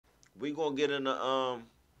we gonna get into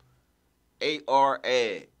AR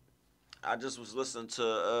ad. I just was listening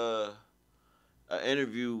to an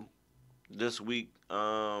interview this week.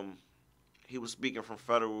 He was speaking from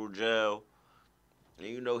federal jail, and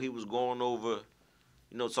he was going over,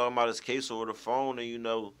 talking about his case over the phone,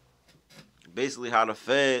 and basically how the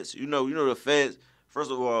feds, the feds. First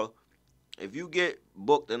of all, if you get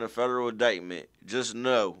booked in a federal indictment, just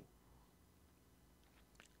know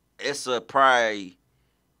it's a probably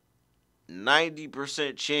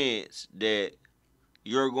 90% chance that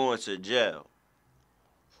you're going to jail,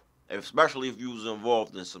 especially if you was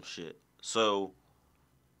involved in some shit. So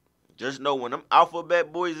just know when them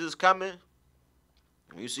alphabet boys is coming,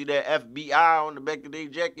 you see that FBI on the back of their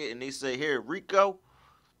jacket and they say, here, Rico,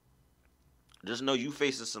 just know you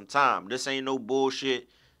facing some time. This ain't no bullshit,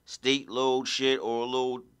 state load shit or a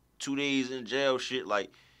little 2 days in jail shit.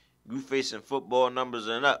 Like, you facing football numbers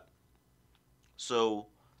and up. So,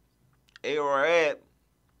 AR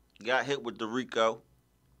got hit with the Rico.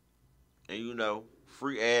 And,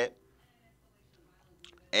 free Ab.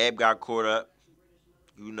 Ab got caught up,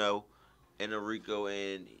 in the Rico.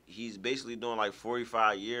 And he's basically doing like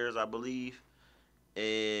 45 years, I believe.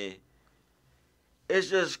 And it's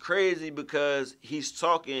just crazy because he's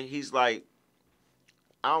like,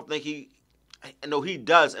 I don't think he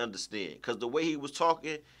does understand. Because the way he was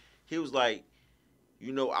talking, he was like,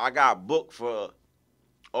 I got booked for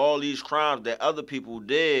all these crimes that other people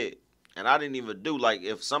did, and I didn't even do. Like,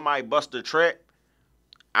 if somebody bust a trap,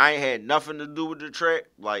 I ain't had nothing to do with the trap.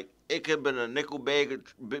 Like, it could have been a nickel bag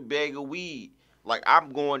of weed. Like,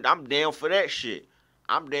 I'm down for that shit.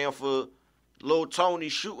 I'm down for Lil Tony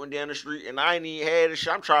shooting down the street, and I ain't even had a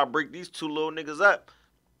shit. I'm trying to break these two little niggas up,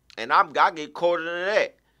 and I get caught in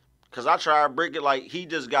that. Because I try to break it like he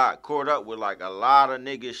just got caught up with, like, a lot of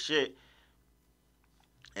nigga shit.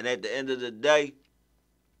 And at the end of the day,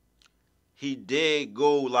 he did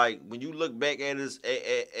go, like, when you look back at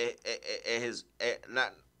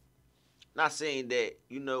not saying that,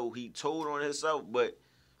 he told on himself, but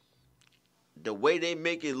the way they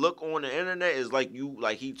make it look on the internet is like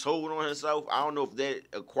he told on himself. I don't know if that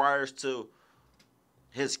acquires to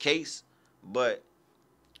his case, but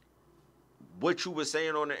what you were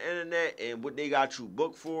saying on the internet and what they got you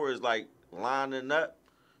booked for is like lining up.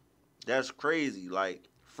 That's crazy. Like,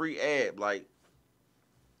 free Ab. Like,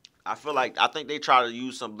 I think they try to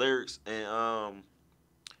use some lyrics in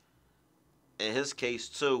his case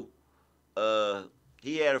too.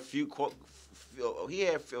 He had a few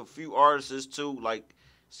artists too, like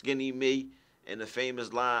Skinny Me and the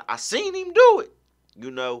famous line, I seen him do it.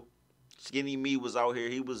 Skinny Me was out here.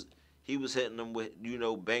 He was hitting them with,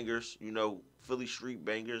 bangers, Philly street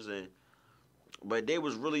bangers, but they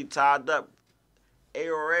was really tied up.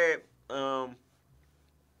 AR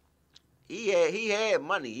he had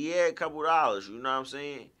money. He had a couple dollars, you know what I'm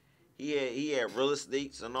saying? He had real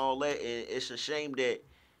estates and all that, and it's a shame that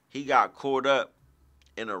he got caught up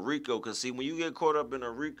in a Rico. Because, see, when you get caught up in a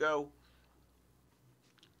Rico,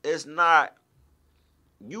 it's not,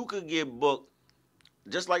 you could get booked,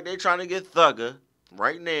 just like they trying to get Thugger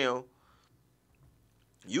right now.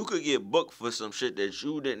 You could get booked for some shit that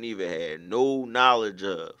you didn't even have no knowledge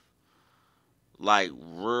of. Like,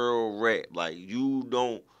 real rap. Like, you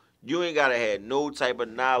ain't gotta have no type of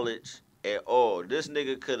knowledge at all. This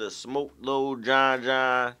nigga could have smoked Lil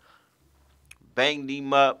John, banged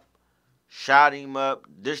him up, shot him up,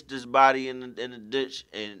 dished his body in the ditch,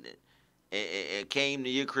 and came to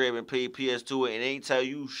your crib and paid PS2 and ain't tell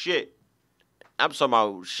you shit. I'm talking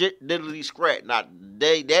about shit diddly scrap. Not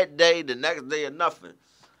that day, the next day, or nothing.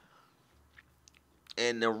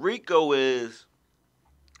 And the Rico is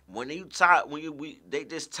when they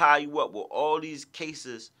just tie you up with all these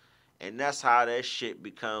cases, and that's how that shit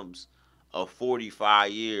becomes a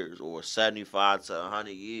 45 years or 75 to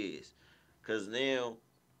 100 years. Cause now,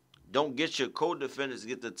 don't get your co-defendants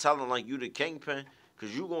get to telling like you the kingpin, cause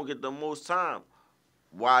you gonna get the most time.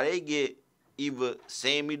 While they get either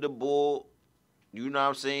Sammy the Bull, you know what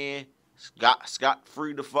I'm saying, Scott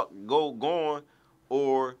free to fuck going,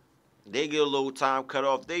 or they get a little time cut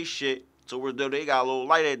off they shit, so where though they got a little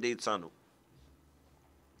light at their tunnel.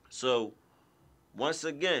 So, once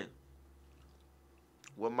again,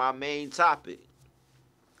 with my main topic,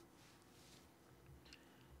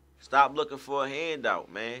 stop looking for a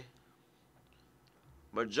handout, man.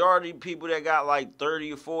 Majority of people that got like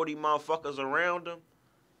 30 or 40 motherfuckers around them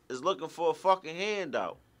is looking for a fucking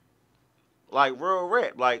handout. Like, real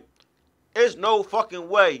rap. Like, there's no fucking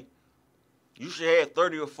way you should have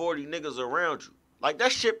 30 or 40 niggas around you. Like,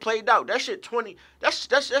 that shit played out. That shit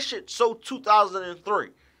that shit so 2003.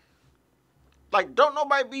 Like, don't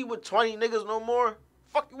nobody be with 20 niggas no more.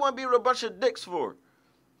 Fuck you want to be with a bunch of dicks for?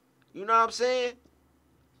 You know what I'm saying?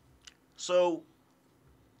 So,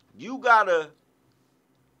 you gotta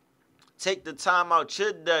take the time out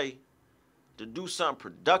your day to do something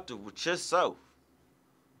productive with yourself.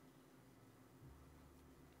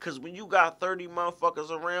 Cause when you got 30 motherfuckers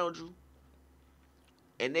around you,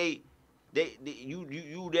 and you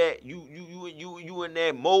in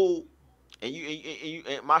that mode,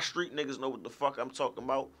 and my street niggas know what the fuck I'm talking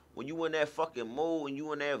about. When you in that fucking mode and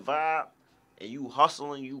you in that vibe, and you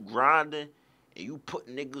hustling, you grinding, and you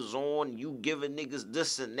putting niggas on, and you giving niggas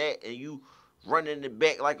this and that, and you running the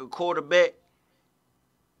back like a quarterback,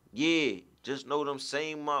 yeah, just know them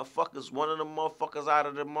same motherfuckers, one of them motherfuckers out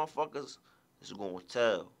of them motherfuckers is gonna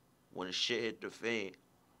tell when the shit hit the fan.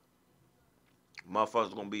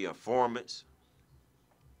 Motherfuckers gonna be informants.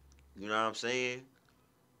 You know what I'm saying?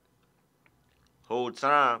 Whole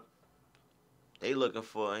time, they looking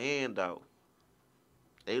for a handout.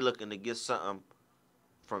 They looking to get something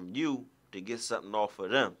from you to get something off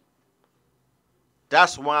of them.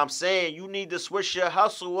 That's why I'm saying you need to switch your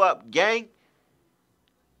hustle up, gang.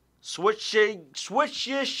 Switch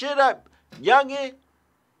your shit up, youngin'.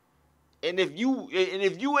 And if you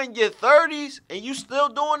in your 30s and you still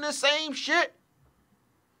doing the same shit,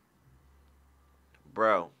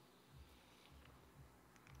 bro,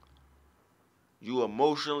 you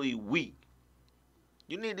emotionally weak.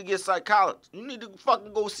 You need to get psychologist. You need to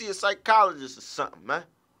fucking go see a psychologist or something, man.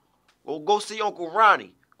 Go see Uncle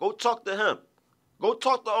Ronnie. Go talk to him. Go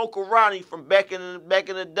talk to Uncle Ronnie from back in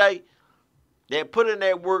the day that put in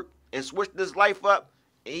that work and switched his life up,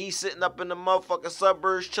 and he's sitting up in the motherfucking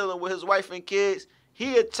suburbs chilling with his wife and kids.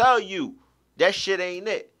 He'll tell you that shit ain't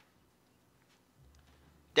it.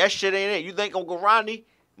 That shit ain't it. You think Uncle Ronnie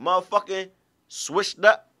motherfucking switched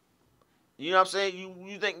up? You know what I'm saying?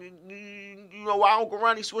 You think, you know why Uncle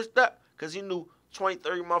Ronnie switched up? Because he knew 20,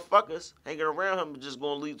 30 motherfuckers hanging around him was just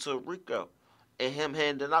going to lead to a Rico and him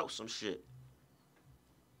handing out some shit.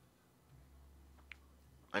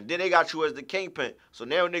 And then they got you as the kingpin. So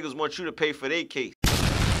now niggas want you to pay for their case.